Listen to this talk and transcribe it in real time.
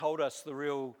told us the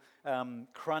real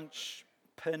crunch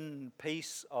pin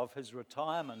piece of his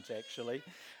retirement, actually.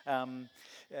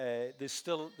 There's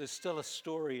still a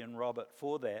story in Robert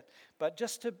for that. But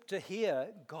just to hear,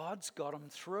 God's got him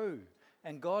through.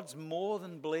 And God's more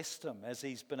than blessed him as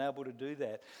he's been able to do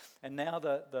that. And now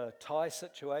the Thai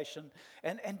situation.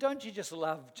 And don't you just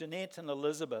love Jeanette and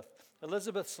Elizabeth?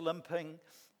 Elizabeth's limping,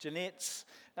 Jeanette's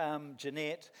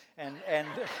Jeanette, and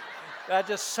they're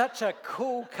just such a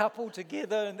cool couple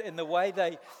together in the way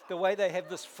they have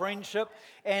this friendship.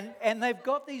 And they've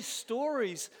got these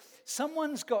stories.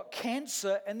 Someone's got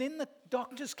cancer, and then the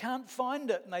doctors can't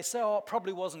find it. And they say, oh, it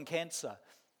probably wasn't cancer.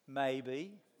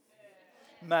 Maybe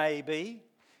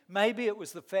it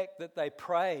was the fact that they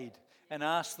prayed and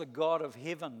asked the God of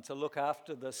heaven to look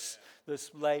after this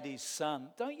lady's son.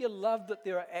 Don't you love that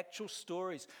there are actual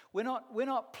stories? We're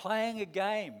not playing a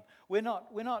game. We're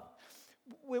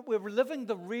living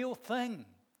the real thing.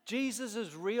 Jesus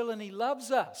is real and he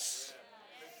loves us.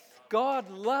 God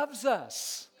loves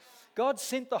us. God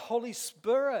sent the Holy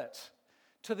Spirit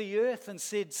to the earth and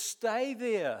said, stay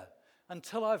there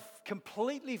until I've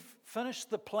completely finished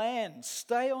the plan.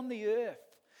 Stay on the earth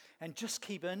and just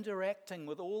keep interacting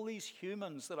with all these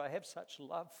humans that I have such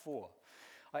love for.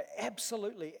 I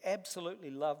absolutely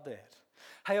love that.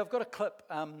 Hey, I've got a clip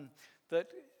that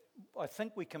I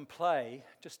think we can play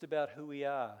just about who we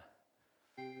are.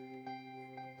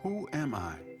 Who am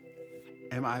I?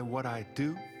 Am I what I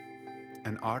do?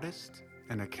 An artist?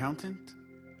 An accountant?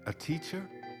 A teacher?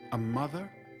 A mother?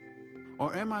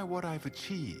 Or am I what I've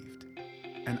achieved?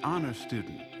 An honor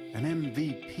student, an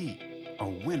MVP, a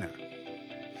winner?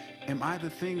 Am I the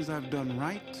things I've done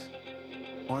right?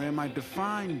 Or am I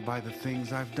defined by the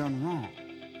things I've done wrong?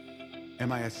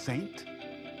 Am I a saint?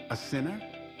 A sinner?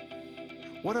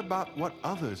 What about what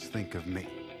others think of me?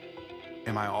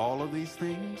 Am I all of these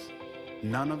things?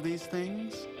 None of these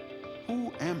things?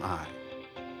 Who am I?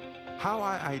 How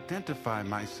I identify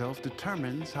myself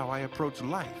determines how I approach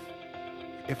life.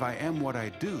 If I am what I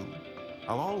do,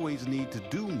 I'll always need to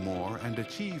do more and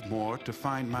achieve more to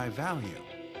find my value.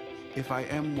 If I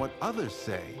am what others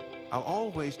say, I'll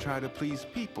always try to please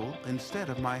people instead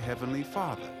of my Heavenly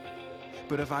Father.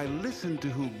 But if I listen to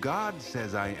who God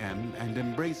says I am and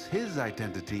embrace His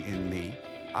identity in me,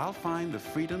 I'll find the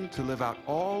freedom to live out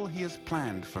all He has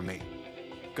planned for me.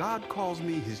 God calls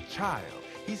me His child.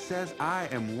 He says I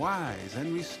am wise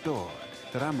and restored,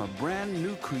 that I'm a brand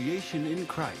new creation in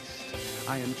Christ.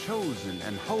 I am chosen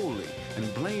and holy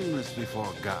and blameless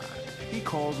before God. He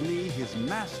calls me His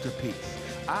masterpiece.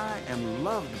 I am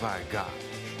loved by God.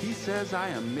 He says I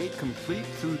am made complete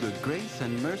through the grace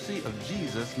and mercy of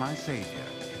Jesus, my Savior.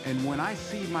 And when I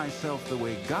see myself the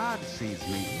way God sees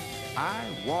me, I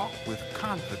walk with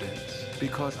confidence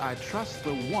because I trust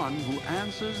the one who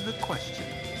answers the question,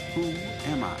 who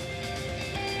am I?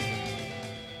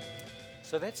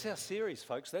 So that's our series,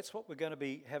 folks. That's what we're going to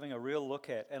be having a real look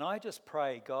at. And I just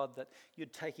pray, God, that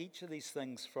you'd take each of these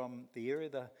things from the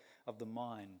area of the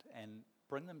mind and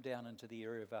bring them down into the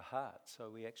area of our heart so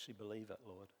we actually believe it,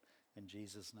 Lord. In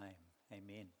Jesus' name,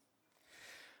 amen.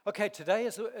 Okay, today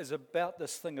is about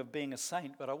this thing of being a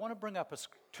saint, but I want to bring up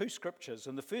two scriptures.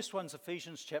 And the first one's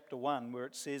Ephesians chapter 1, where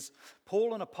it says,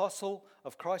 Paul, an apostle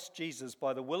of Christ Jesus,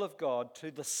 by the will of God, to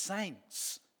the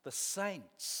saints. The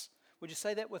saints. Would you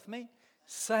say that with me?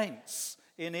 Saints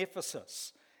in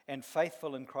Ephesus and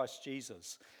faithful in Christ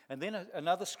Jesus. And then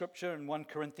another scripture in 1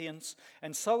 Corinthians,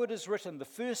 and so it is written, the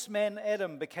first man,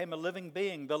 Adam, became a living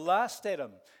being, the last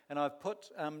Adam, and I've put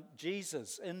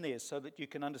Jesus in there so that you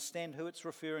can understand who it's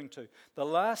referring to. The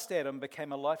last Adam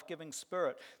became a life-giving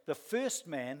spirit. The first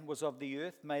man was of the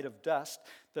earth, made of dust.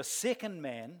 The second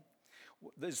man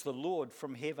is the Lord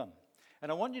from heaven. And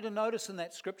I want you to notice in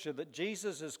that scripture that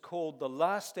Jesus is called the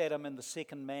last Adam and the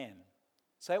second man.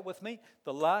 Say it with me,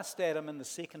 the last Adam and the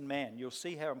second man. You'll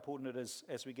see how important it is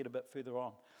as we get a bit further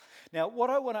on. Now,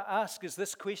 what I want to ask is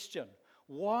this question.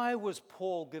 Why was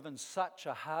Paul given such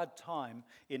a hard time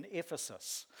in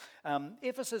Ephesus?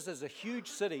 Ephesus is a huge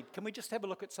city. Can we just have a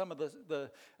look at some of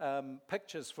the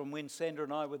pictures from when Sandra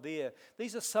and I were there?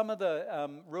 These are some of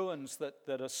the ruins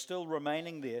that are still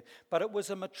remaining there. But it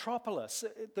was a metropolis.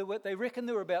 They reckon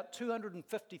there were about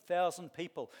 250,000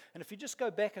 people. And if you just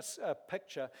go back a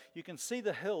picture, you can see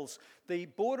the hills. The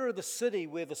border of the city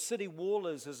where the city wall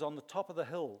is on the top of the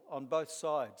hill on both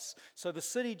sides. So the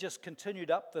city just continued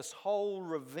up this whole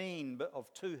ravine of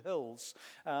two hills,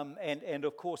 and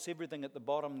of course everything at the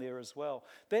bottom there as well.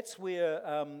 That's where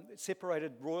it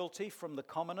separated royalty from the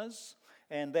commoners,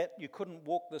 and that you couldn't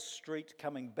walk this street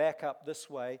coming back up this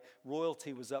way.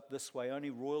 Royalty was up this way. Only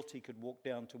royalty could walk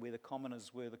down to where the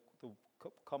commoners were. The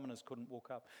commoners couldn't walk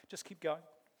up. Just keep going.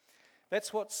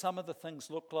 That's what some of the things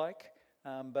look like,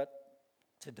 but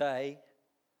today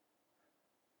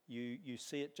you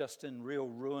see it just in real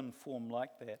ruin form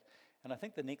like that. And I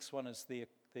think the next one is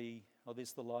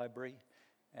there's the library,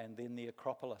 and then the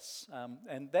Acropolis.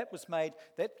 And that was made,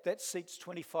 that seats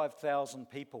 25,000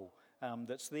 people.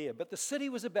 That's there. But the city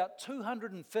was about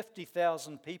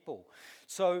 250,000 people.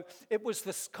 So it was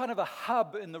this kind of a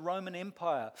hub in the Roman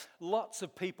Empire. Lots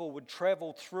of people would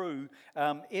travel through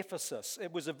Ephesus.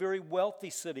 It was a very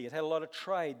wealthy city. It had a lot of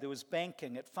trade. There was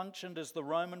banking. It functioned as the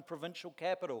Roman provincial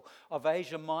capital of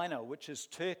Asia Minor, which is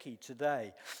Turkey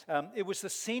today. It was the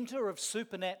center of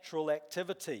supernatural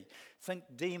activity. Think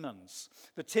demons.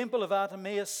 The Temple of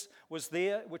Artemis was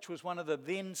there, which was one of the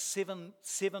then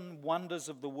seven wonders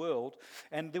of the world.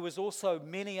 And there was also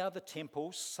many other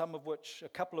temples, a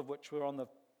couple of which were on the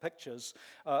pictures,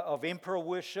 of emperor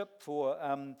worship for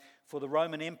the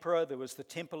Roman emperor. There was the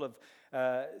Temple of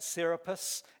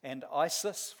Serapis and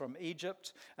Isis from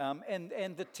Egypt.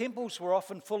 And the temples were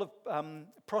often full of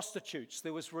prostitutes.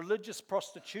 There was religious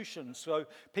prostitution. So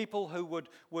people who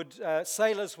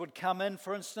sailors would come in,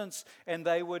 for instance, and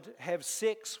they would have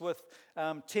sex with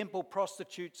temple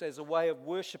prostitutes as a way of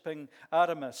worshipping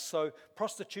Artemis. So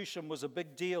prostitution was a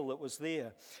big deal that was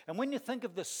there. And when you think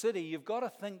of the city, you've got to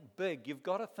think big. You've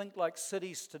got to think like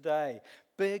cities today.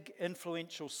 Big,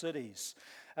 influential cities.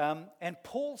 And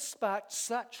Paul sparked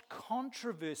such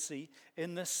controversy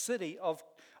in this city of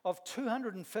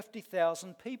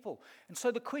 250,000 people. And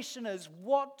so the question is,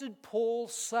 what did Paul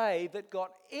say that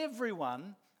got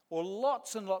everyone, or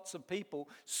lots and lots of people,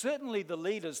 certainly the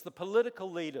leaders, the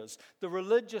political leaders, the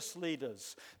religious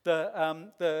leaders,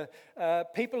 the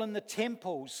people in the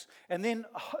temples, and then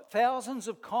thousands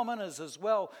of commoners as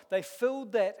well. They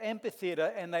filled that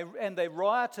amphitheater and they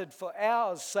rioted for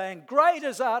hours saying, "Great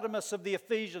is Artemis of the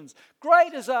Ephesians!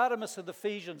 Great is Artemis of the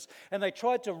Ephesians!" And they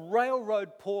tried to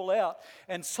railroad Paul out,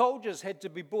 and soldiers had to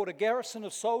be brought, a garrison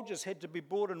of soldiers had to be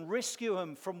brought and rescue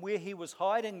him from where he was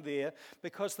hiding there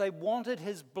because they wanted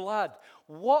his blood.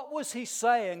 What was he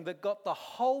saying that got the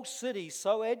whole city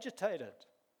so agitated?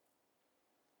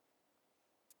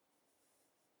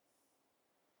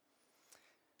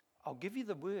 I'll give you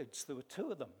the words. There were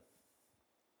two of them.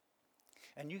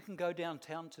 And you can go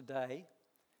downtown today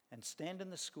and stand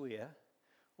in the square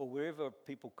or wherever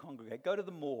people congregate. Go to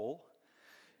the mall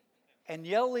and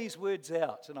yell these words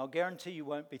out, and I'll guarantee you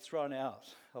won't be thrown out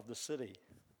of the city.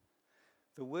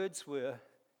 The words were,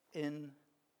 "In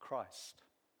Christ."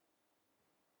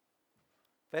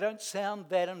 They don't sound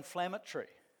that inflammatory.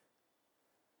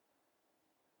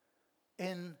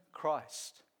 In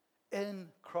Christ.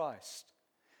 In Christ.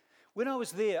 When I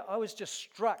was there, I was just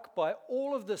struck by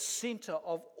all of the center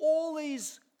of all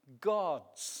these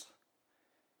gods.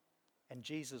 And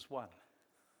Jesus won.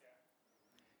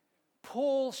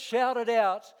 Paul shouted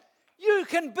out, "You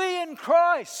can be in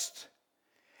Christ."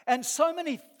 And so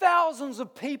many thousands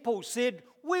of people said,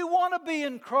 "We want to be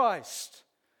in Christ,"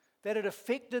 that it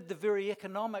affected the very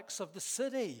economics of the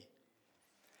city.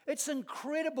 It's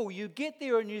incredible. You get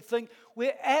there and you think,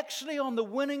 we're actually on the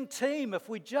winning team if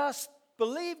we just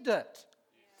believed it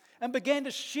and began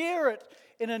to share it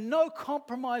in a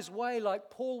no-compromise way like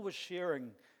Paul was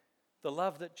sharing the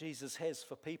love that Jesus has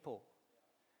for people.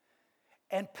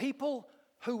 And people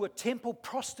who were temple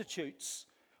prostitutes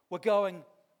were going,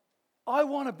 "I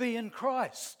want to be in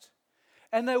Christ."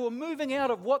 And they were moving out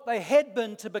of what they had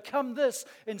been to become this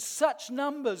in such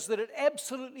numbers that it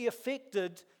absolutely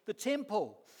affected the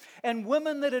temple. And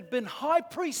women that had been high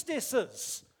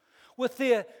priestesses with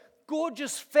their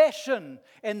gorgeous fashion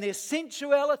and their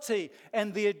sensuality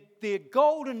and their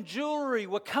golden jewelry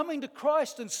were coming to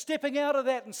Christ and stepping out of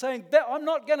that and saying, "I'm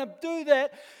not going to do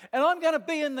that, and I'm going to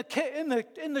be in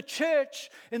the church,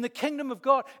 in the kingdom of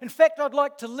God. In fact, I'd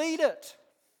like to lead it."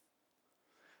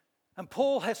 And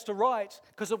Paul has to write,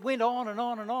 because it went on and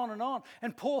on and on and on.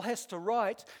 And Paul has to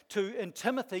write in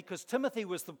Timothy, because Timothy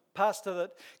was the pastor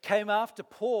that came after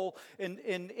Paul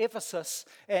in Ephesus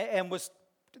and was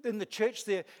in the church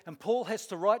there. And Paul has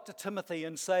to write to Timothy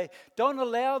and say, don't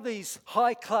allow these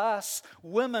high-class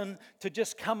women to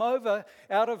just come over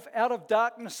out of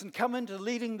darkness and come into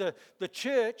leading the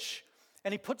church.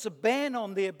 And he puts a ban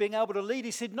on their being able to lead.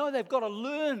 He said, no, they've got to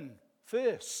learn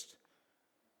first.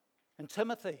 And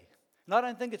Timothy. And I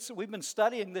don't think we've been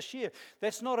studying this year.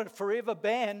 That's not a forever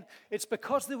ban. It's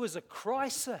because there was a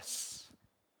crisis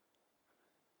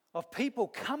of people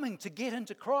coming to get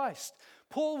into Christ.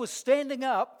 Paul was standing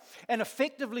up and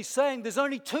effectively saying there's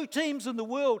only two teams in the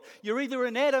world. You're either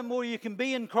in Adam or you can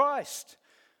be in Christ.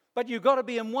 But you've got to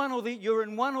be in one or you're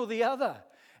in one or the other.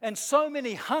 And so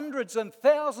many hundreds and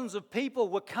thousands of people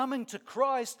were coming to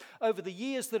Christ over the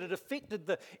years that it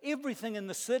affected everything in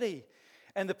the city.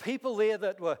 And the people there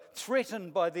that were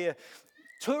threatened by their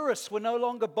tourists were no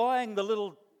longer buying the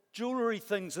little jewelry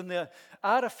things and the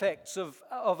artifacts of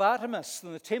Artemis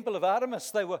and the temple of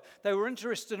Artemis. They were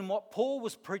interested in what Paul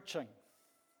was preaching.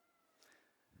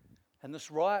 And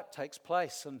this riot takes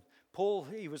place, and Paul,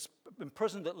 he was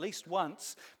imprisoned at least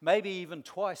once, maybe even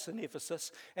twice in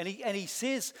Ephesus, and he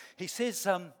says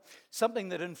something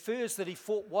that infers that he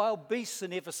fought wild beasts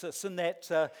in Ephesus in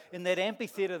that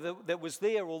amphitheater that was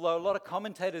there. Although a lot of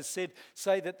commentators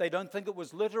say that they don't think it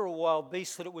was literal wild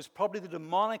beasts, that it was probably the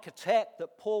demonic attack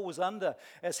that Paul was under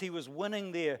as he was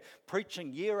winning there,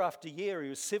 preaching year after year. He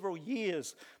was several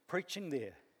years preaching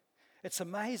there. It's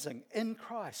amazing. In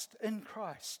Christ, in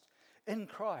Christ, in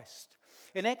Christ.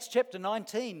 In Acts chapter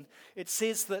 19, it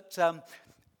says that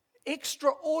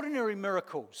extraordinary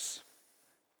miracles,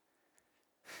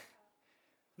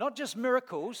 not just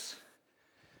miracles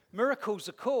are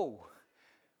cool,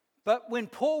 but when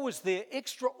Paul was there,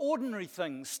 extraordinary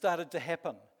things started to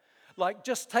happen, like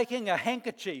just taking a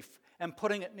handkerchief and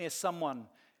putting it near someone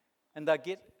and they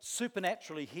get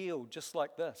supernaturally healed just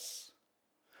like this.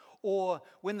 Or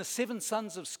when the 7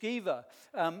 sons of Sceva,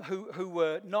 who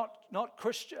were not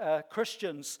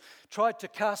Christians, tried to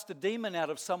cast a demon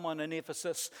out of someone in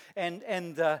Ephesus, and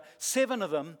 7 of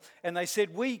them, and they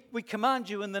said, we command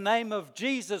you in the name of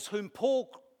Jesus, whom Paul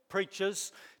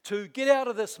preaches, to get out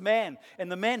of this man.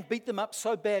 And the man beat them up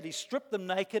so bad, he stripped them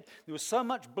naked, there was so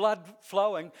much blood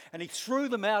flowing, and he threw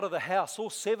them out of the house,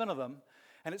 all 7 of them.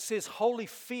 And it says, holy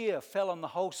fear fell on the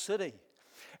whole city.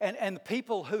 And the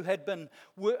people who had been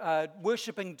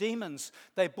worshipping demons,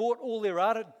 they brought all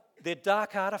their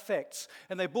dark artifacts,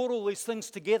 and they brought all these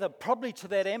things together, probably to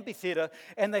that amphitheater,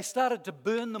 and they started to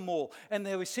burn them all. And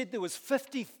we said there was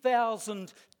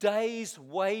 50,000 days'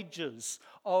 wages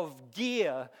of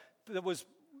gear that was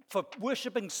for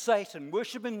worshipping Satan,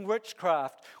 worshipping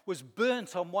witchcraft, was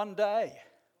burnt on one day.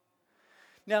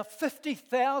 Now,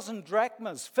 50,000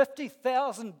 drachmas,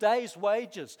 50,000 days'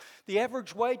 wages. The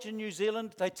average wage in New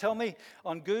Zealand, they tell me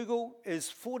on Google,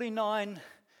 is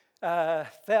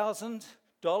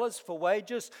 $49,000 for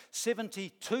wages,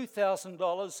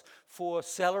 $72,000 for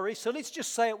salary. So let's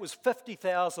just say it was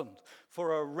 50,000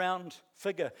 for a round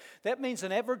figure. That means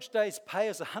an average day's pay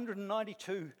is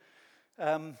 $192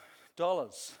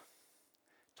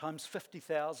 times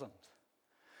 50,000.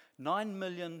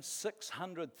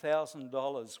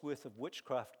 $9,600,000 worth of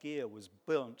witchcraft gear was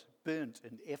burnt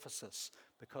in Ephesus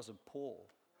because of Paul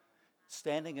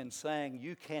standing and saying,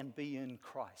 you can be in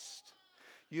Christ.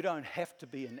 You don't have to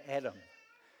be in Adam.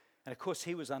 And of course,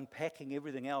 he was unpacking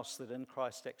everything else that in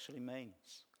Christ actually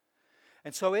means.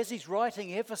 And so as he's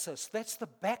writing Ephesus, that's the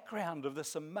background of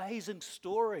this amazing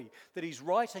story that he's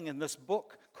writing in this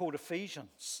book called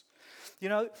Ephesians. You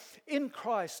know, in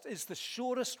Christ is the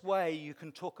shortest way you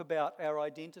can talk about our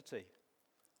identity.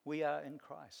 We are in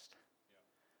Christ.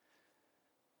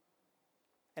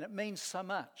 And it means so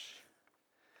much.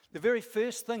 The very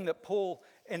first thing that Paul,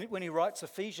 and when he writes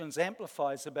Ephesians,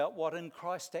 amplifies about what in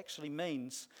Christ actually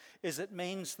means, is it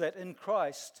means that in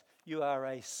Christ you are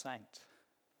a saint.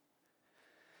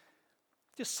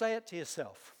 Just say it to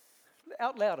yourself,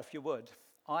 out loud if you would.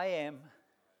 I am.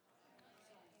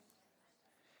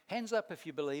 Hands up if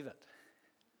you believe it.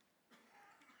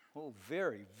 Oh,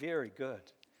 very, very good.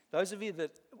 Those of you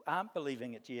that aren't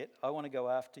believing it yet, I want to go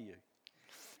after you.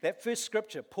 That first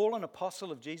scripture, Paul, an apostle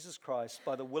of Jesus Christ,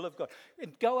 by the will of God.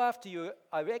 And go after you,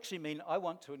 I actually mean I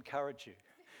want to encourage you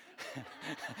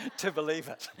to believe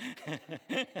it.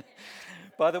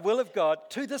 By the will of God,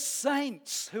 to the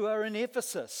saints who are in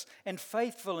Ephesus and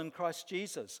faithful in Christ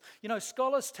Jesus. You know,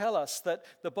 scholars tell us that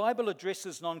the Bible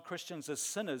addresses non-Christians as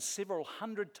sinners several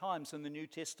hundred times in the New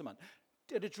Testament.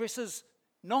 It addresses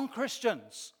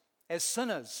non-Christians as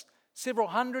sinners several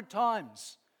hundred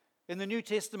times in the New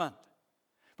Testament.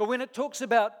 But when it talks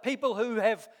about people who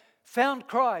have found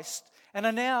Christ and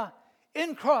are now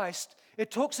in Christ, it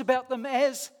talks about them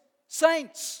as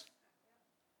saints.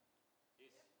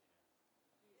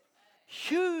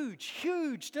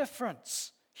 Huge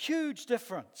difference. Huge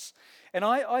difference. And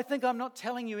I think I'm not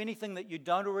telling you anything that you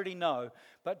don't already know,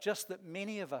 but just that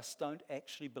many of us don't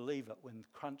actually believe it when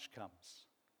crunch comes.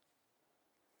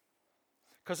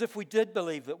 Because if we did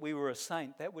believe that we were a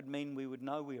saint, that would mean we would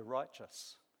know we are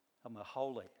righteous and we're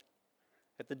holy.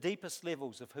 At the deepest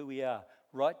levels of who we are,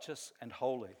 righteous and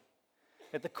holy.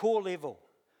 At the core level,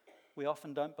 we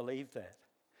often don't believe that.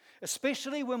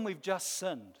 Especially when we've just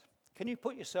sinned. Can you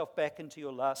put yourself back into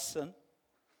your last sin?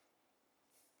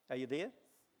 Are you there?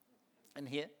 In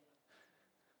here?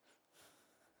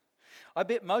 I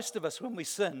bet most of us, when we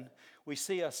sin, we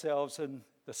see ourselves in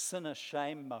the sinner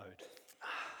shame mode.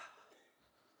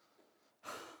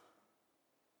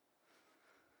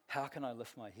 How can I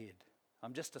lift my head?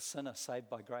 I'm just a sinner saved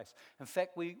by grace. In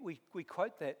fact, we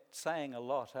quote that saying a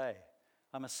lot, eh?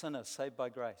 I'm a sinner saved by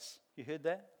grace. You heard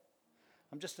that?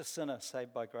 I'm just a sinner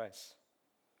saved by grace.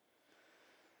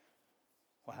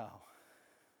 Wow.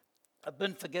 I've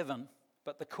been forgiven,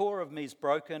 but the core of me is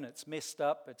broken, it's messed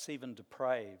up, it's even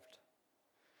depraved.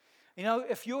 You know,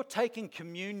 if you're taking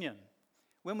communion,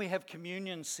 when we have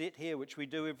communion set here, which we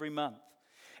do every month,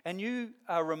 and you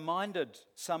are reminded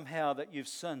somehow that you've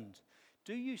sinned,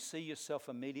 do you see yourself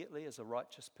immediately as a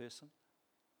righteous person?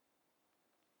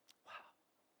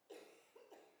 Wow.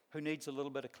 Who needs a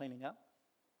little bit of cleaning up?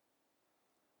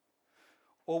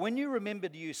 Or when you remember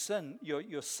your sin,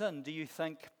 do you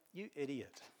think, you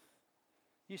idiot,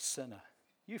 you sinner,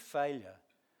 you failure,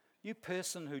 you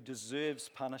person who deserves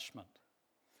punishment?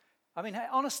 I mean,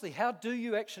 honestly, how do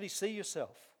you actually see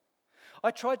yourself?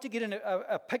 I tried to get in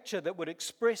a picture that would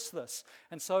express this,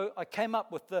 and so I came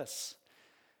up with this.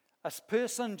 A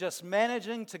person just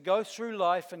managing to go through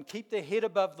life and keep their head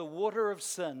above the water of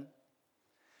sin,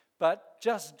 but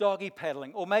just doggy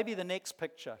paddling. Or maybe the next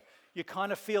picture, you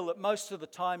kind of feel that most of the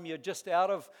time you're just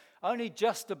only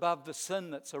just above the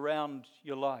sin that's around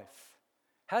your life.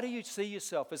 How do you see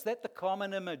yourself? Is that the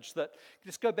common image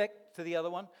let's go back to the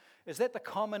other one. Is that the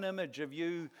common image of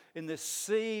you in this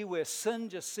sea where sin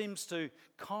just seems to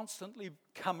constantly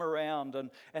come around?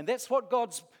 And that's what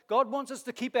God wants us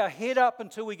to keep our head up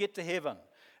until we get to heaven.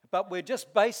 But we're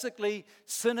just basically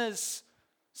sinners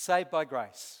saved by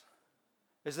grace.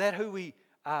 Is that who we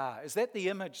are? Is that the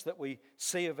image that we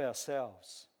see of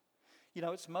ourselves? You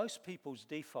know, it's most people's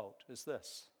default is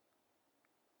this.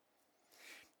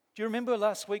 Do you remember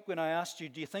last week when I asked you,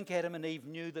 do you think Adam and Eve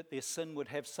knew that their sin would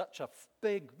have such a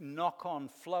big knock-on,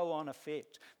 flow-on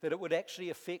effect, that it would actually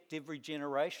affect every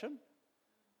generation?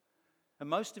 And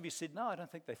most of you said, no, I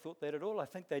don't think they thought that at all. I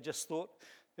think they just thought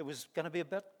it was going to be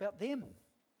about them,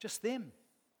 just them.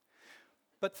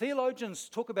 But theologians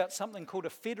talk about something called a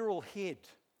federal head.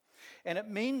 And it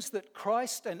means that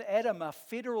Christ and Adam are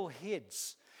federal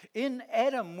heads. In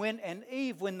Adam and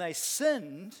Eve, when they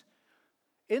sinned,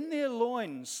 in their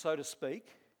loins, so to speak,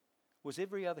 was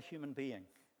every other human being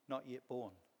not yet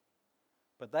born.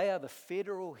 But they are the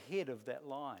federal head of that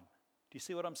line. Do you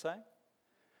see what I'm saying?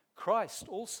 Christ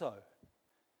also,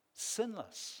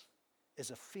 sinless, is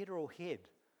a federal head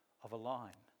of a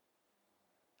line.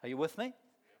 Are you with me?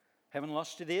 Haven't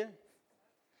lost you there?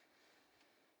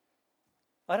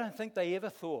 I don't think they ever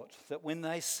thought that when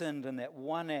they sinned in that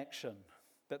one action,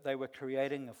 that they were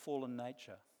creating a fallen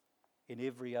nature in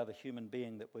every other human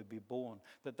being that would be born,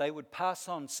 that they would pass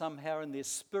on somehow in their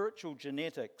spiritual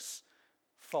genetics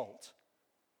fault,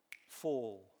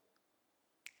 fall,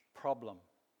 problem,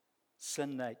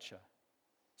 sin nature,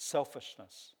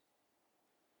 selfishness.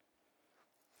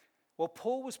 Well,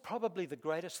 Paul was probably the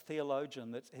greatest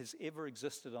theologian that has ever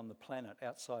existed on the planet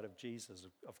outside of Jesus,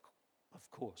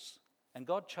 of course. And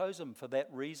God chose him for that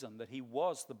reason, that he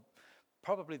was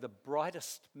probably the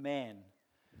brightest man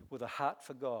with a heart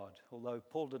for God, although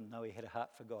Paul didn't know he had a heart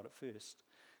for God at first,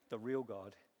 the real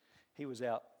God. He was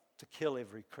out to kill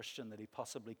every Christian that he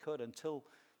possibly could until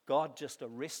God just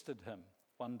arrested him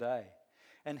one day.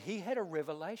 And he had a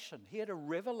revelation.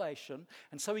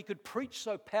 And so he could preach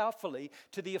so powerfully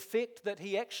to the effect that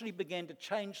he actually began to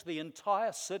change the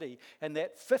entire city. And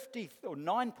that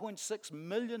 $9.6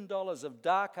 million of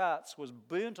dark arts was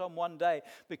burnt on one day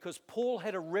because Paul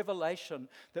had a revelation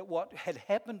that what had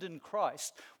happened in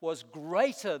Christ was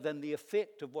greater than the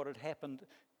effect of what had happened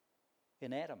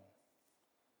in Adam.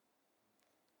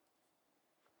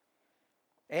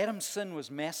 Adam's sin was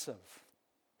massive.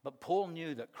 But Paul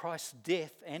knew that Christ's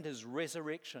death and his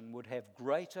resurrection would have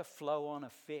greater flow-on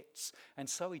effects. And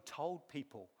so he told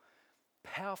people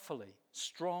powerfully,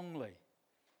 strongly.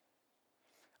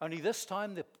 Only this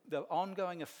time the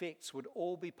ongoing effects would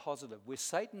all be positive. Where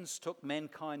Satan's took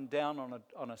mankind down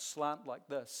on a slant like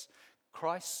this,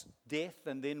 Christ's death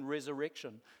and then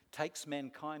resurrection takes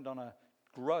mankind on a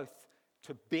growth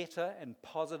to better and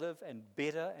positive and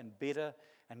better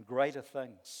and greater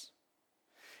things.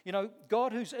 You know,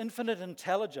 God, whose infinite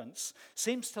intelligence,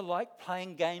 seems to like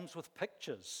playing games with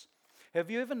pictures. Have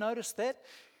you ever noticed that?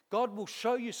 God will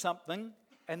show you something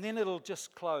and then it'll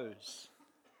just close.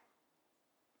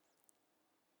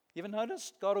 You ever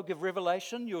noticed? God will give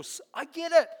revelation. I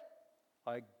get it.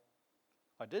 I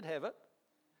did have it.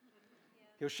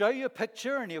 He'll show you a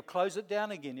picture and he'll close it down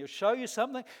again. He'll show you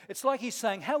something. It's like he's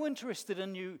saying, how interested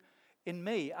in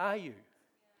me are you?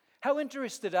 How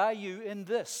interested are you in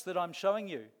this that I'm showing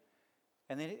you?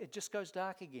 and then it just goes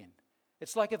dark again.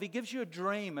 It's like if he gives you a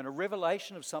dream and a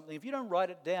revelation of something, if you don't write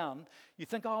it down, you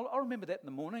think, oh, I'll remember that in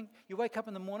the morning. You wake up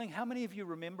in the morning, how many of you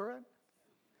remember it?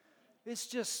 It's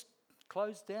just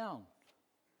closed down.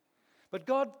 But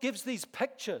God gives these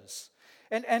pictures.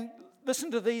 And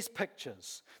listen to these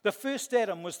pictures. The first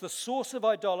Adam was the source of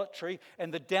idolatry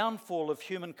and the downfall of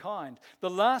humankind. The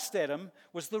last Adam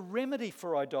was the remedy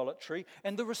for idolatry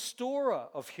and the restorer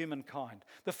of humankind.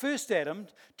 The first Adam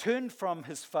turned from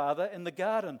his father in the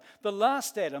garden. The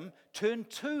last Adam turned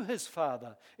to his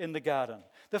father in the garden.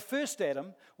 The first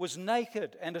Adam was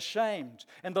naked and ashamed,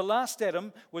 and the last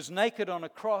Adam was naked on a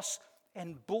cross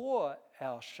and bore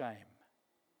our shame.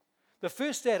 The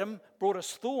first Adam brought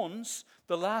us thorns.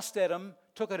 The last Adam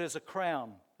took it as a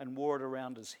crown and wore it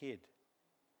around his head.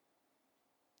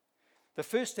 The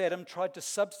first Adam tried to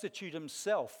substitute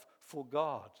himself for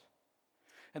God.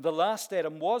 And the last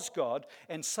Adam was God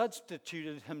and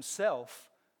substituted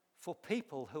himself for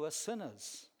people who are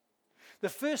sinners. The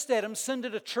first Adam sinned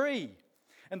at a tree,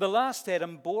 and the last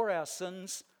Adam bore our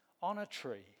sins on a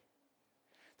tree.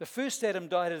 The first Adam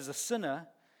died as a sinner,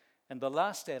 and the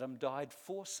last Adam died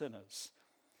for sinners.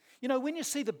 You know, when you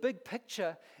see the big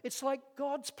picture, it's like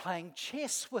God's playing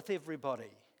chess with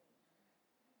everybody.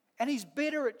 And he's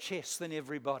better at chess than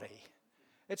everybody.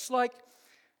 It's like,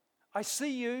 I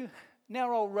see you,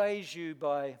 now I'll raise you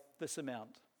by this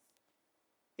amount.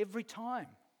 Every time.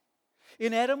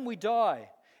 In Adam we die.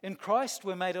 In Christ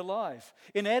we're made alive.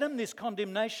 In Adam there's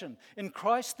condemnation. In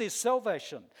Christ there's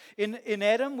salvation. In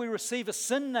Adam we receive a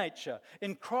sin nature.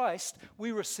 In Christ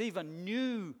we receive a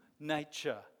new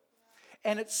nature.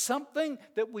 And it's something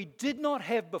that we did not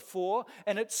have before,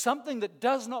 and it's something that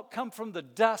does not come from the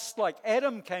dust like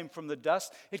Adam came from the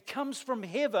dust. It comes from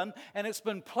heaven, and it's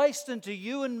been placed into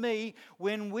you and me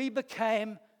when we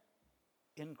became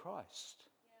in Christ.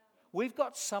 We've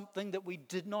got something that we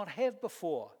did not have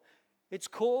before. It's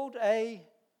called a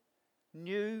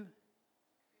new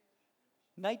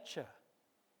nature.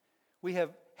 We have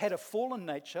had a fallen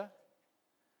nature,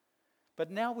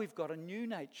 but now we've got a new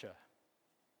nature.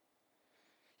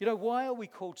 You know, why are we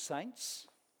called saints?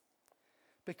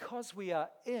 Because we are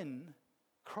in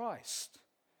Christ.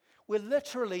 We're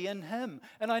literally in Him.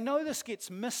 And I know this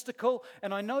gets mystical,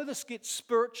 and I know this gets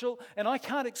spiritual, and I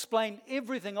can't explain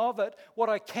everything of it. What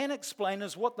I can explain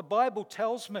is what the Bible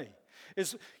tells me.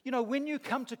 Is, you know, when you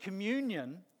come to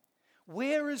communion,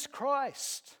 where is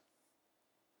Christ?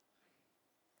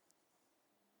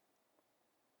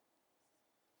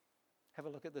 Have a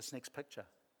look at this next picture.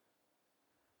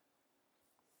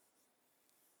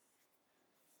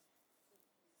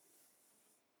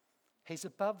 He's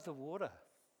above the water.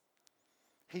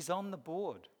 He's on the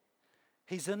board.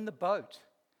 He's in the boat.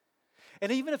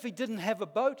 And even if he didn't have a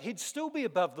boat, he'd still be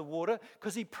above the water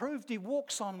because he proved he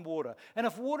walks on water. And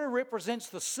if water represents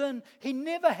the sin, he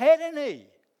never had any.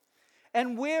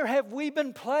 And where have we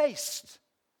been placed?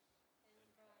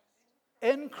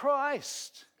 In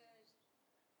Christ.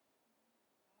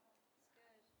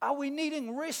 Are we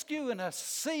needing rescue in a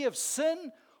sea of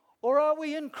sin, or are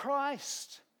we in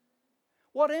Christ?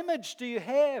 What image do you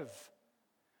have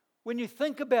when you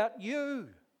think about you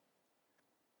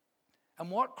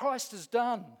and what Christ has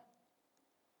done?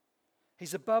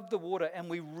 He's above the water, and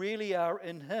we really are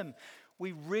in Him.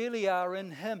 We really are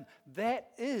in Him. That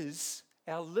is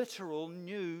our literal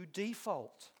new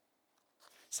default.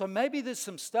 So maybe there's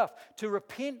some stuff. To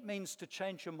repent means to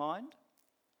change your mind.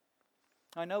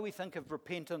 I know we think of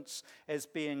repentance as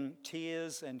being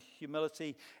tears and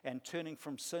humility and turning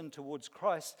from sin towards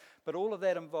Christ, but all of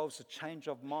that involves a change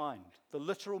of mind. The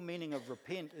literal meaning of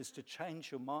repent is to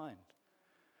change your mind.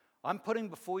 I'm putting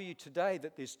before you today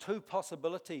that there's two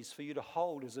possibilities for you to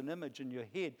hold as an image in your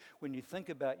head when you think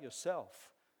about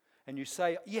yourself. And you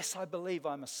say, yes, I believe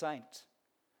I'm a saint.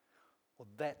 Well,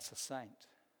 that's a saint.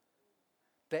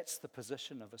 That's the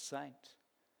position of a saint.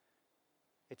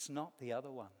 It's not the other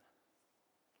one.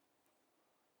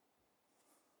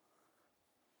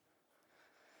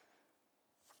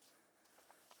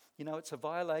 You know, it's a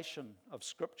violation of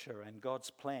Scripture and God's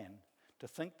plan to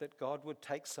think that God would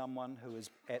take someone who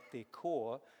is at their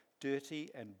core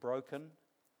dirty and broken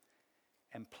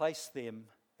and place them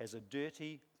as a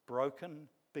dirty, broken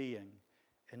being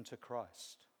into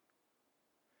Christ.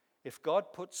 If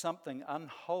God puts something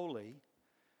unholy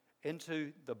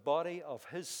into the body of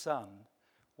His Son,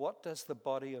 what does the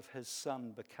body of His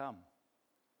Son become?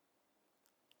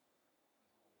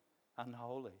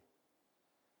 Unholy.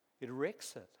 It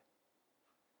wrecks it.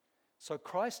 So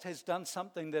Christ has done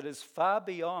something that is far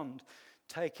beyond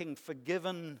taking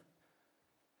forgiven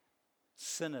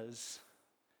sinners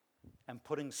and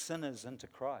putting sinners into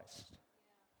Christ.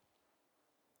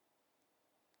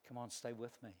 Come on, stay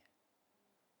with me.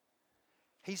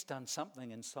 He's done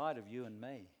something inside of you and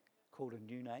me called a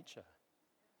new nature.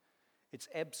 It's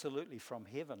absolutely from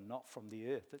heaven, not from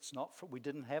the earth. It's not we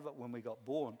didn't have it when we got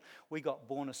born. We got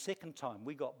born a second time.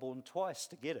 We got born twice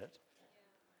to get it.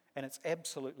 And it's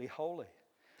absolutely holy.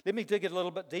 Let me dig a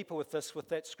little bit deeper with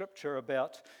that scripture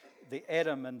about the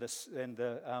Adam and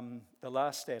the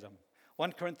last Adam.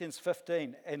 1 Corinthians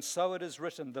 15, and so it is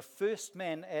written, the first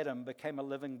man, Adam, became a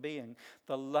living being.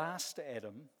 The last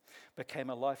Adam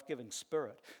became a life-giving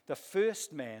spirit. The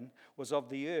first man was of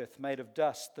the earth, made of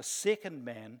dust. The second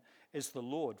man is the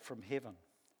Lord from heaven.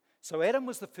 So Adam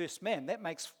was the first man. That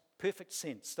makes perfect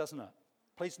sense, doesn't it?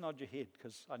 Please nod your head,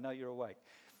 because I know you're awake.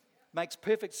 Makes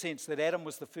perfect sense that Adam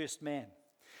was the first man.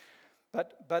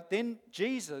 But then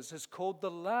Jesus is called the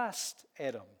last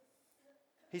Adam.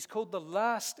 He's called the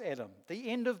last Adam, the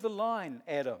end of the line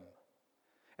Adam.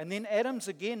 And then Adam's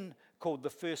again called the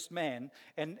first man,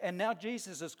 and now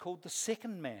Jesus is called the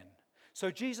second man. So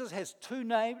Jesus has two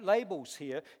labels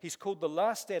here. He's called the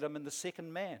last Adam and the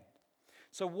second man.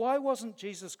 So why wasn't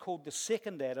Jesus called the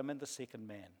second Adam and the second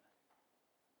man?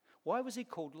 Why was he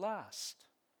called last?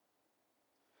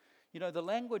 You know, the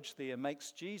language there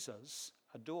makes Jesus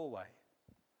a doorway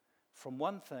from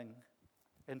one thing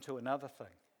into another thing.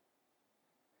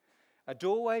 A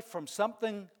doorway from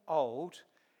something old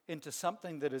into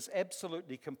something that is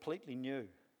absolutely, completely new.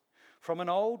 From an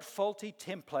old, faulty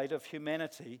template of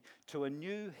humanity to a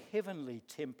new, heavenly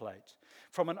template.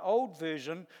 From an old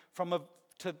version,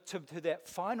 to that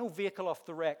final vehicle off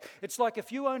the rack. It's like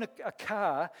if you own a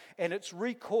car and it's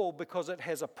recalled because it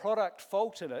has a product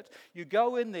fault in it, you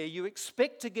go in there, you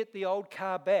expect to get the old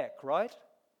car back, right?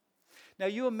 Now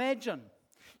you imagine,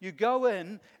 you go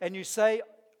in and you say,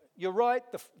 you're right,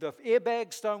 the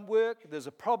airbags don't work, there's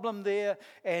a problem there,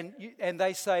 and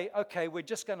they say, okay, we're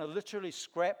just going to literally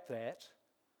scrap that.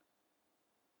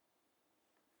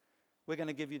 We're going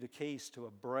to give you the keys to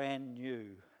a brand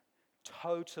new,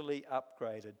 totally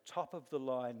upgraded,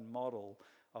 top-of-the-line model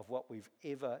of what we've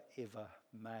ever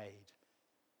made.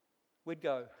 We'd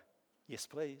go, yes,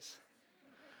 please.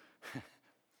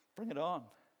 Bring it on.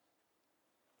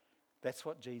 That's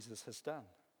what Jesus has done.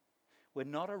 We're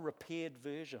not a repaired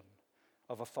version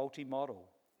of a faulty model.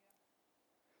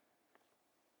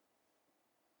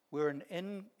 We're an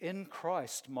in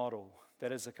Christ model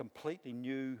that is a completely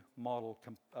new model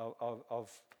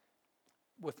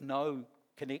with no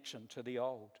connection to the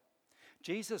old.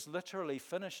 Jesus literally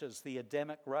finishes the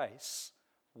Adamic race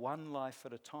one life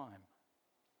at a time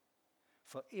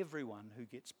for everyone who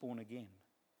gets born again.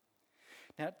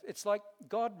 Now, it's like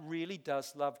God really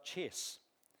does love chess.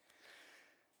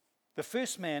 The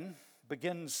first man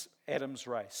begins Adam's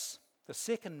race. The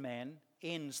second man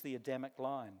ends the Adamic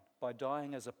line by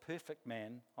dying as a perfect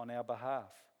man on our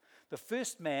behalf. The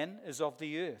first man is of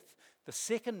the earth. The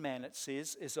second man, it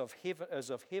says, is of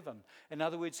heaven. In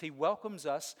other words, he welcomes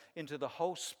us into the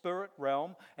whole spirit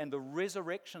realm and the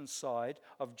resurrection side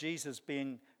of Jesus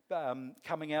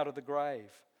coming out of the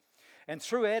grave. And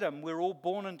through Adam, we're all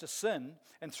born into sin,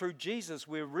 and through Jesus,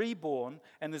 we're reborn,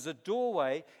 and there's a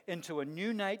doorway into a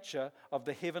new nature of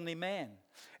the heavenly man.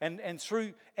 And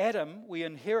through Adam, we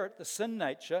inherit the sin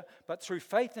nature, but through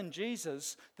faith in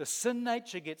Jesus, the sin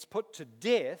nature gets put to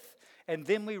death, and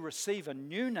then we receive a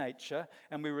new nature,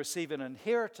 and we receive an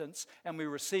inheritance, and we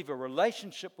receive a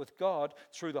relationship with God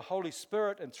through the Holy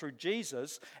Spirit and through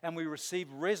Jesus, and we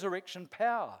receive resurrection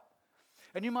power.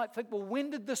 And you might think, well,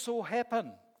 when did this all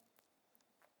happen?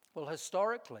 Well,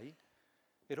 historically,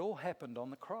 it all happened on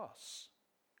the cross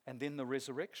and then the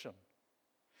resurrection.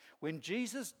 When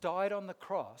Jesus died on the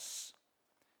cross,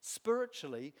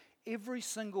 spiritually, every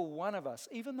single one of us,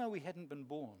 even though we hadn't been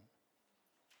born,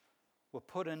 were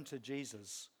put into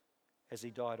Jesus as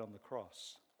he died on the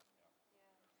cross.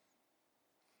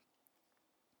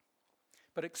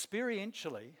 But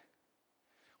experientially,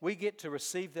 we get to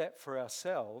receive that for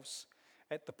ourselves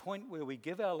at the point where we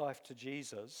give our life to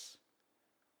Jesus.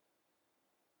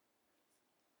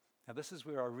 Now, this is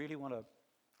where I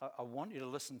want you to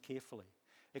listen carefully.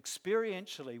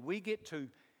 Experientially, we get to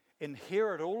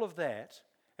inherit all of that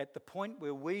at the point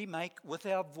where we make with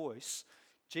our voice,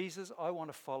 Jesus, I want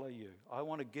to follow you. I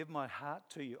want to give my heart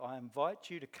to you. I invite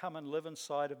you to come and live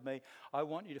inside of me. I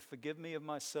want you to forgive me of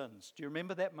my sins. Do you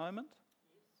remember that moment?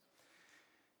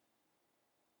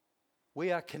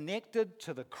 We are connected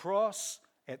to the cross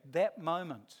at that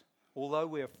moment, although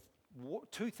we're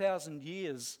 2,000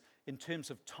 years in terms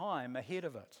of time ahead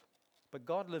of it. But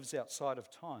God lives outside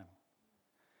of time.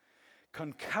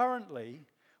 Concurrently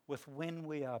with when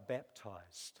we are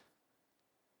baptized.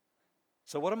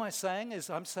 So what am I saying?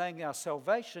 I'm saying our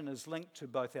salvation is linked to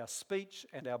both our speech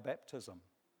and our baptism.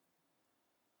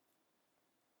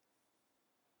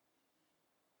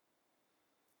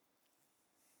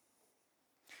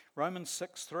 Romans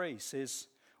 6:3 says,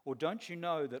 "Or don't you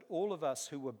know that all of us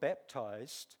who were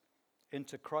baptized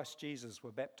into Christ Jesus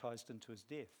were baptized into his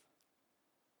death?"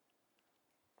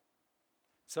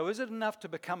 So is it enough to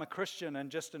become a Christian and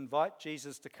just invite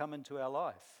Jesus to come into our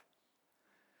life?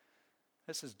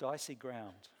 This is dicey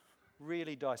ground,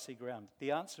 really dicey ground.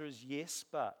 The answer is yes,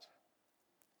 but.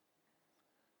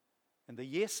 And the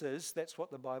yes is, that's what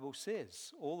the Bible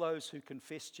says. All those who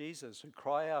confess Jesus, who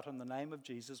cry out in the name of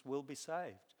Jesus, will be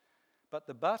saved. But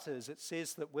the but is, it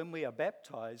says that when we are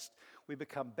baptized, we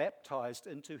become baptized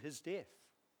into his death.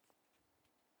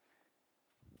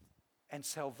 And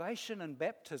salvation and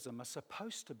baptism are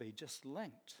supposed to be just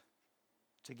linked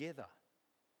together.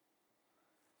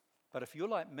 But if you're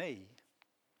like me,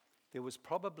 there was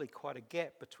probably quite a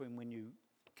gap between when you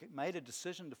made a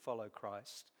decision to follow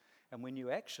Christ and when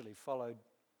you actually followed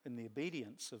in the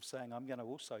obedience of saying, I'm going to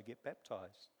also get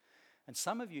baptized. And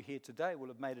some of you here today will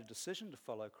have made a decision to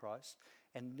follow Christ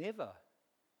and never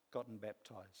gotten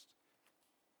baptized.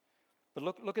 But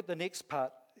look at the next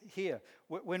part here.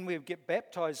 When we get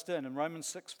baptized in Romans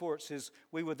 6:4, it says,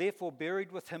 "We were therefore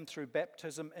buried with him through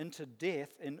baptism into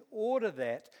death, in order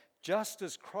that, just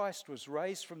as Christ was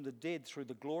raised from the dead through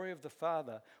the glory of the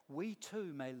Father, we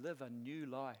too may live a new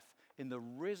life in the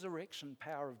resurrection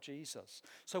power of Jesus."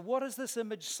 So what is this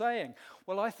image saying?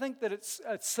 Well, I think that it's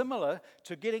similar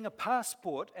to getting a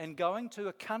passport and going to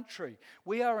a country.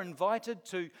 We are invited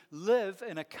to live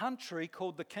in a country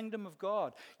called the Kingdom of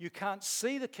God. You can't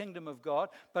see the Kingdom of God,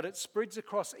 but it spreads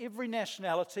across every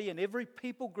nationality and every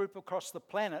people group across the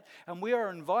planet, and we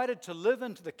are invited to live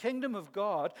into the Kingdom of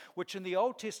God, which in the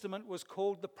Old Testament was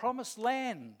called the Promised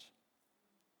Land.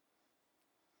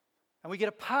 And we get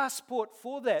a passport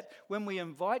for that when we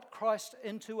invite Christ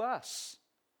into us.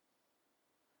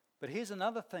 But here's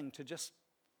another thing to just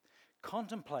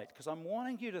contemplate, because I'm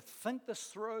wanting you to think this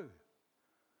through.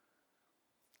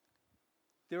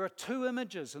 There are two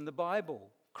images in the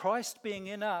Bible, Christ being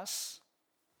in us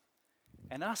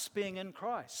and us being in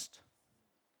Christ.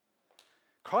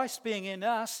 Christ being in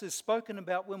us is spoken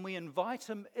about when we invite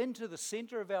him into the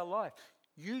center of our life,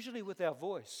 usually with our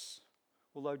voice.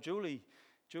 Although Julie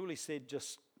said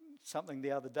just something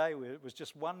the other day where it was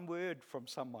just one word from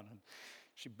someone, and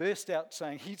she burst out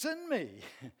saying, "He's in me."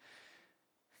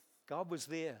 God was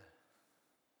there.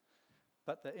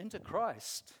 But the into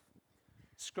Christ,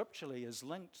 scripturally, is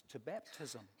linked to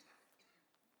baptism.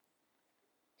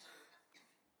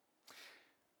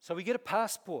 So we get a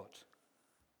passport.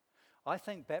 I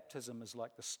think baptism is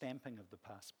like the stamping of the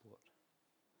passport.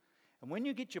 And when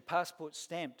you get your passport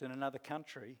stamped in another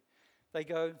country, they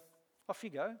go, "Off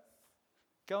you go.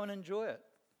 Go and enjoy it."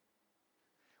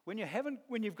 When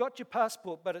you've got your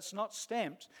passport but it's not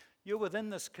stamped, you're within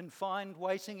this confined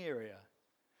waiting area.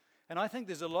 And I think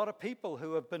there's a lot of people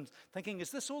who have been thinking,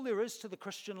 is this all there is to the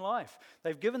Christian life?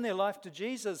 They've given their life to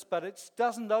Jesus, but it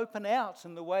doesn't open out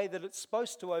in the way that it's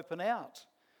supposed to open out.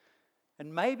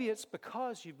 And maybe it's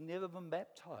because you've never been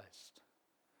baptized.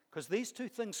 Because these two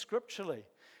things scripturally,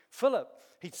 Philip,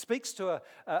 he speaks to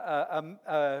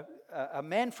a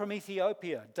man from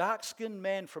Ethiopia, dark-skinned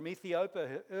man from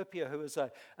Ethiopia who is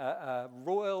a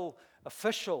royal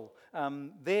official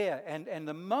there. And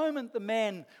the moment the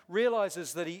man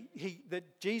realizes that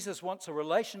that Jesus wants a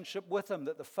relationship with him,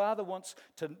 that the Father wants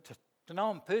to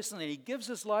know him personally, and he gives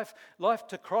his life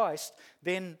to Christ,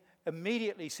 then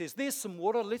immediately says, "There's some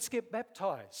water, let's get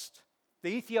baptized." The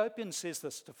Ethiopian says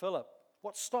this to Philip,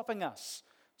 "What's stopping us?"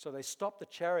 So they stop the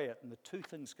chariot and the two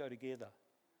things go together.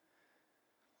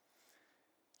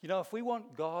 You know, if we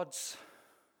want God's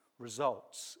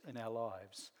results in our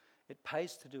lives, it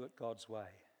pays to do it God's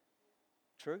way.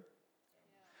 True?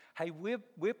 Yeah. Hey,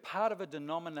 we're part of a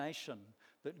denomination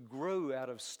that grew out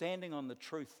of standing on the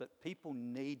truth that people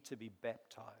need to be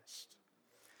baptized.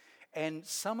 And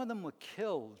some of them were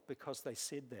killed because they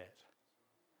said that.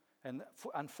 And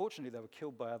unfortunately, they were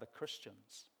killed by other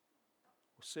Christians.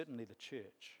 Certainly the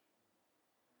church.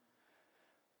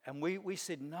 And we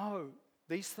said, no,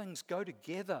 these things go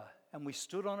together, and we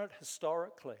stood on it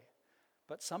historically.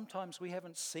 But sometimes we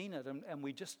haven't seen it, and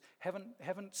we just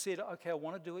haven't said, okay, I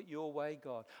want to do it your way,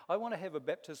 God. I want to have a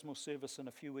baptismal service in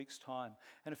a few weeks' time.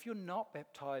 And if you're not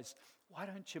baptized, why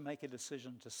don't you make a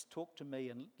decision to talk to me,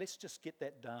 and let's just get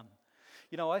that done.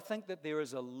 You know, I think that there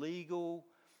is a legal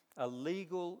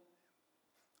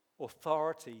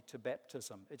authority to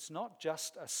baptism. It's not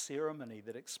just a ceremony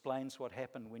that explains what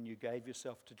happened when you gave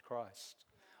yourself to Christ.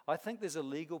 I think there's a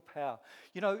legal power.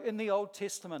 You know, in the Old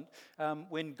Testament,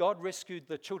 when God rescued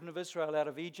the children of Israel out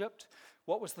of Egypt,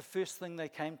 what was the first thing they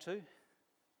came to?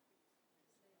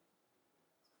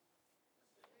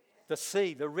 The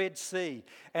sea, the Red Sea.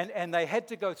 And they had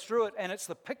to go through it, and it's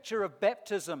the picture of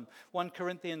baptism, 1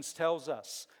 Corinthians tells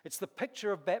us. It's the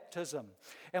picture of baptism.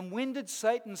 And when did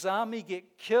Satan's army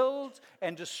get killed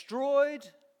and destroyed?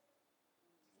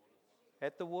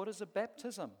 At the waters of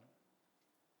baptism.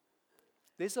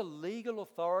 There's a legal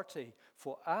authority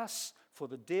for us, for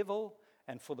the devil,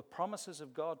 and for the promises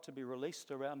of God to be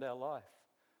released around our life.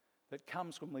 That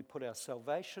comes when we put our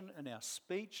salvation and our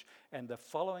speech and the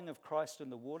following of Christ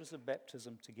in the waters of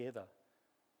baptism together.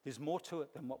 There's more to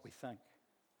it than what we think.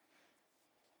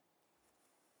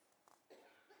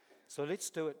 So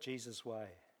let's do it Jesus' way.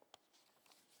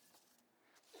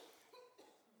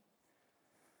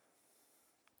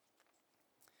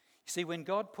 You see, when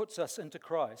God puts us into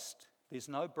Christ, there's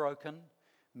no broken,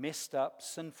 messed up,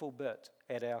 sinful bit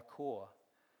at our core,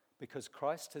 because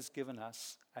Christ has given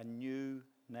us a new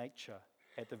nature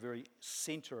at the very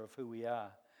center of who we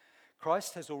are.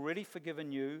 Christ has already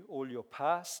forgiven you all your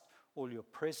past, all your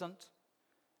present,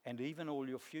 and even all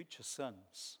your future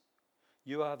sins.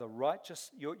 You are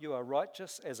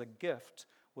righteous as a gift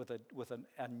with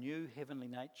a new heavenly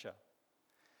nature.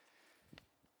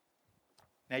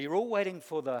 Now you're all waiting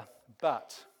for the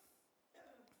but.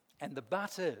 And the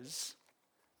but is,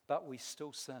 but we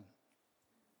still sin.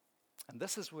 And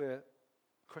this is where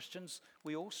Christians,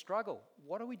 we all struggle.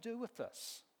 What do we do with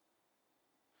this?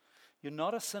 You're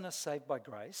not a sinner saved by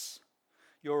grace.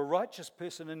 You're a righteous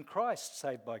person in Christ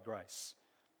saved by grace,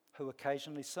 who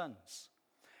occasionally sins.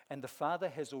 And the Father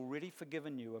has already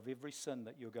forgiven you of every sin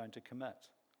that you're going to commit.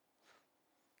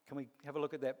 Can we have a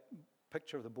look at that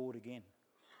picture of the board again?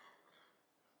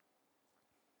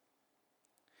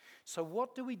 So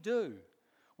what do we do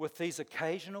with these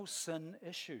occasional sin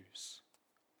issues?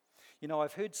 You know,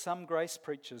 I've heard some grace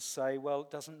preachers say, well,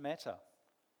 it doesn't matter.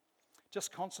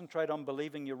 Just concentrate on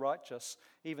believing you're righteous,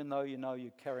 even though you know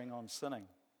you're carrying on sinning.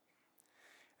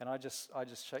 And I just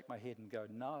shake my head and go,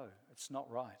 no, it's not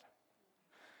right.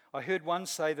 I heard one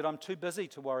say that I'm too busy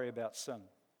to worry about sin.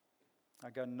 I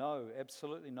go, no,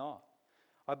 absolutely not.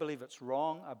 I believe it's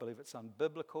wrong. I believe it's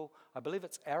unbiblical. I believe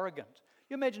it's arrogant.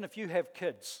 You imagine if you have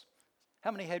kids. How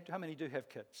many do have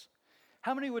kids?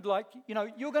 How many would like,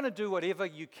 you're going to do whatever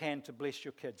you can to bless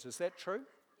your kids. Is that true?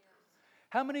 Yeah.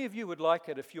 How many of you would like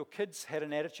it if your kids had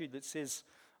an attitude that says,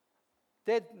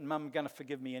 Dad and Mum are going to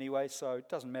forgive me anyway, so it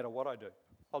doesn't matter what I do.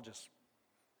 I'll just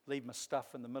leave my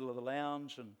stuff in the middle of the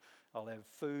lounge and I'll have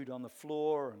food on the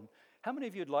floor. And how many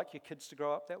of you would like your kids to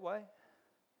grow up that way?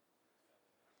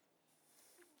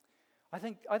 I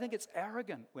think it's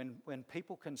arrogant when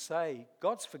people can say,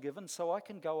 God's forgiven, so I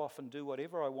can go off and do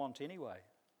whatever I want anyway.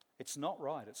 It's not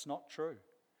right. It's not true.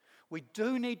 We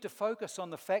do need to focus on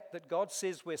the fact that God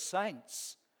says we're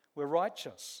saints, we're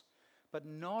righteous, but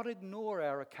not ignore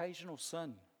our occasional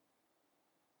sin.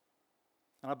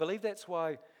 And I believe that's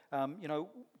why,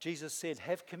 Jesus said,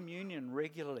 have communion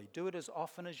regularly. Do it as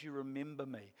often as you remember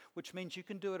me, which means you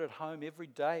can do it at home every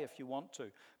day if you want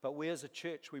to. But we as a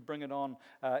church, we bring it on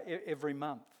every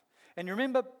month. And you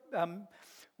remember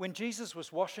when Jesus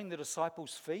was washing the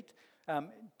disciples' feet,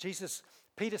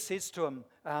 Peter says to him,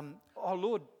 oh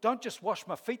Lord, don't just wash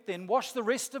my feet then, wash the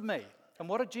rest of me. And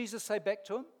what did Jesus say back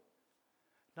to him?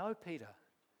 No, Peter,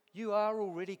 you are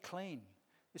already clean.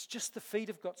 It's just the feet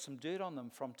have got some dirt on them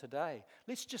from today.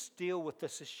 Let's just deal with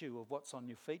this issue of what's on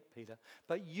your feet, Peter.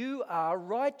 But you are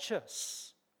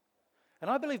righteous.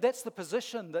 And I believe that's the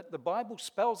position that the Bible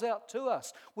spells out to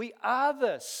us. We are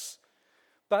this.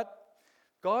 But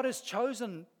God has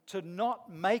chosen to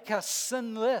not make us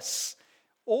sinless.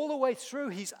 All the way through,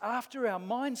 He's after our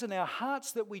minds and our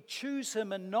hearts that we choose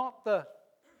Him and not the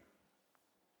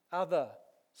other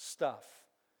stuff.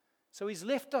 So He's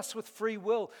left us with free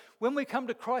will. When we come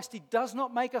to Christ, He does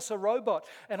not make us a robot.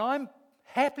 And I'm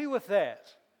happy with that.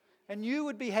 And you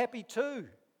would be happy too.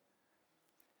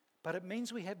 But it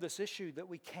means we have this issue that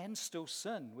we can still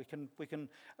sin. We can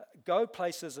go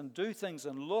places and do things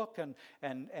and look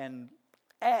and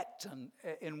act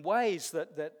in ways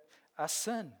that are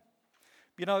sin.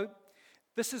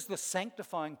 This is the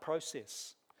sanctifying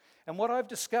process. And what I've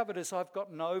discovered as I've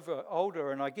gotten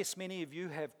older, and I guess many of you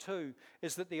have too,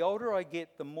 is that the older I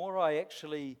get, the more I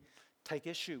actually take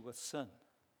issue with sin.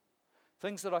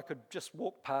 Things that I could just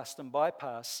walk past and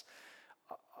bypass,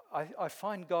 I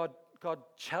find God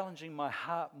challenging my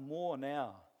heart more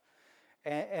now.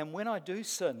 And when I do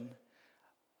sin,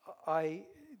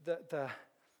 the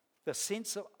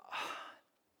sense of,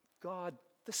 God,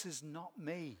 this is not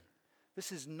me.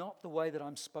 this is not the way that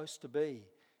I'm supposed to be,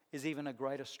 is even a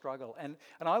greater struggle. And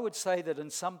I would say that in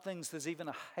some things there's even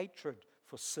a hatred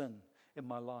for sin in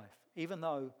my life, even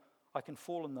though I can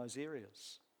fall in those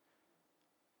areas.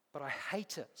 But I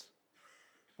hate it.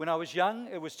 When I was young,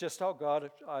 it was just, oh God,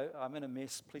 I'm in a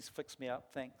mess, please fix me up,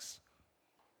 thanks.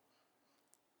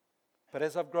 But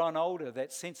as I've grown older,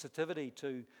 that sensitivity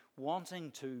to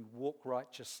wanting to walk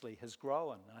righteously has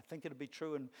grown. And I think it'll be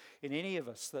true in any of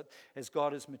us, that as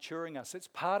God is maturing us, it's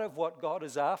part of what God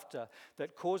is after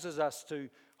that causes us to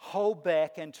hold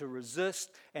back and to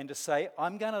resist and to say,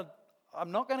 I'm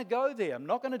not going to go there. I'm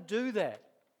not going to do that.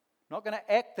 I'm not going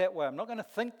to act that way. I'm not going to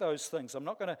think those things. I'm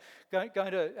not going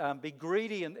to be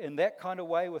greedy in that kind of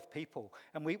way with people.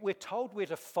 And we're told we're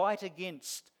to fight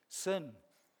against sin,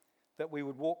 that we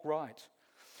would walk right.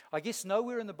 I guess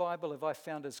nowhere in the Bible have I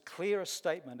found as clear a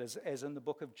statement as in the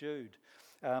book of Jude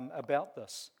about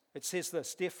this. It says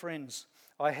this: "Dear friends,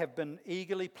 I have been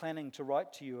eagerly planning to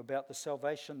write to you about the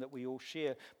salvation that we all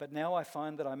share, but now I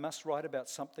find that I must write about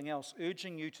something else,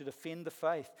 urging you to defend the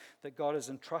faith that God has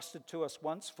entrusted to us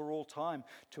once for all time,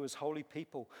 to his holy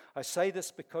people. I say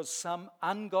this because some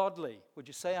ungodly," would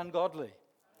you say ungodly?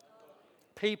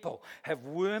 "People have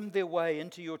wormed their way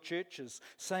into your churches,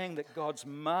 saying that God's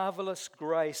marvelous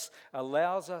grace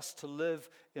allows us to live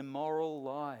immoral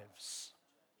lives."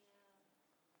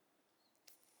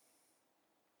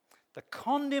 The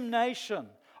condemnation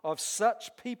of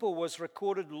such people was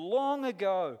recorded long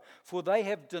ago, for they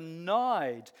have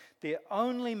denied their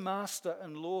only Master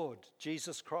and Lord,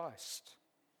 Jesus Christ.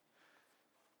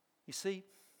 You see,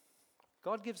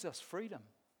 God gives us freedom.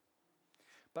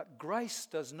 But grace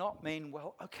does not mean,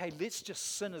 well, okay, let's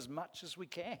just sin as much as we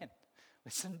can.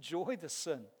 Let's enjoy the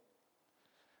sin.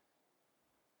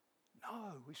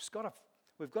 No,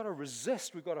 we've got to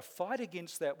resist. We've got to fight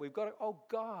against that. We've got to, oh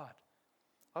God,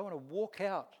 I want to walk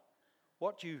out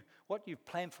what you've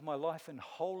planned for my life in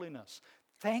holiness.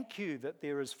 Thank you that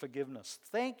there is forgiveness.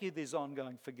 Thank you there's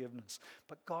ongoing forgiveness.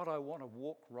 But God, I want to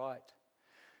walk right.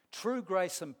 True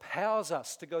grace empowers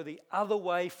us to go the other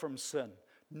way from sin,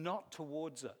 not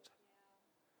towards it.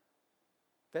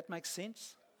 That makes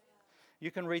sense?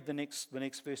 You can read the next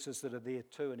verses that are there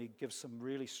too, and he gives some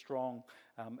really strong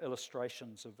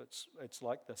illustrations of it's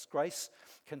like this. Grace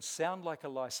can sound like a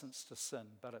license to sin,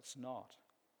 but it's not.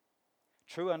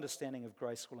 True understanding of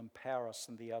grace will empower us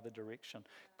in the other direction.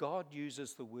 God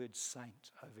uses the word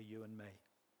saint over you and me.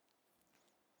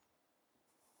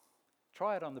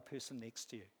 Try it on the person next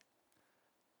to you.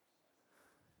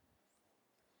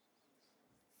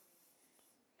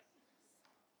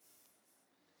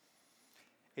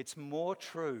 It's more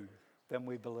true than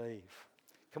we believe.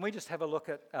 Can we just have a look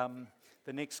at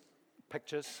the next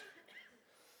pictures?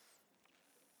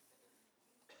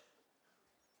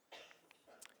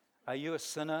 Are you a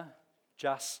sinner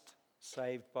just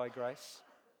saved by grace?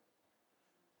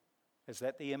 Is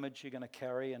that the image you're going to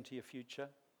carry into your future?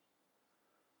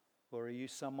 Or are you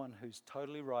someone who's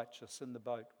totally righteous in the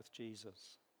boat with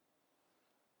Jesus,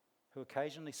 who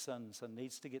occasionally sins and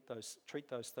needs to treat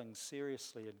those things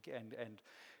seriously, and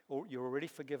or you're already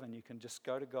forgiven? You can just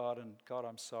go to God and, God,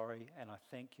 I'm sorry, and I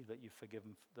thank you that you've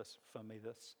forgiven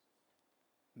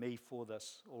me for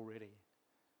this already.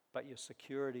 But your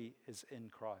security is in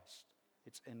Christ.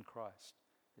 It's in Christ.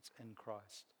 It's in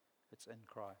Christ. It's in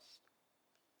Christ.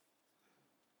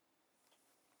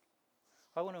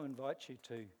 I want to invite you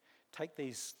to take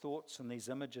these thoughts and these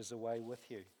images away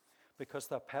with you, because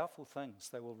they're powerful things.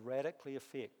 They will radically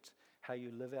affect how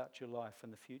you live out your life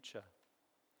in the future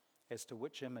as to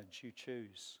which image you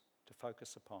choose to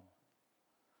focus upon.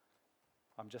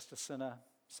 I'm just a sinner,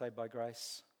 saved by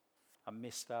grace. I'm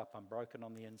messed up. I'm broken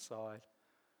on the inside.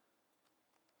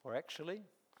 Or actually,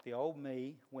 the old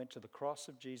me went to the cross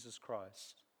of Jesus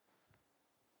Christ.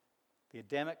 The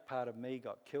Adamic part of me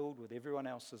got killed with everyone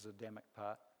else's Adamic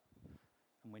part.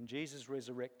 And when Jesus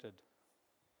resurrected,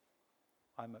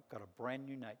 I've got a brand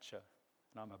new nature,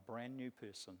 and I'm a brand new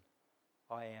person.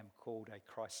 I am called a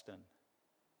Christian.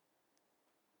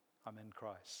 I'm in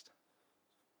Christ.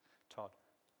 Todd.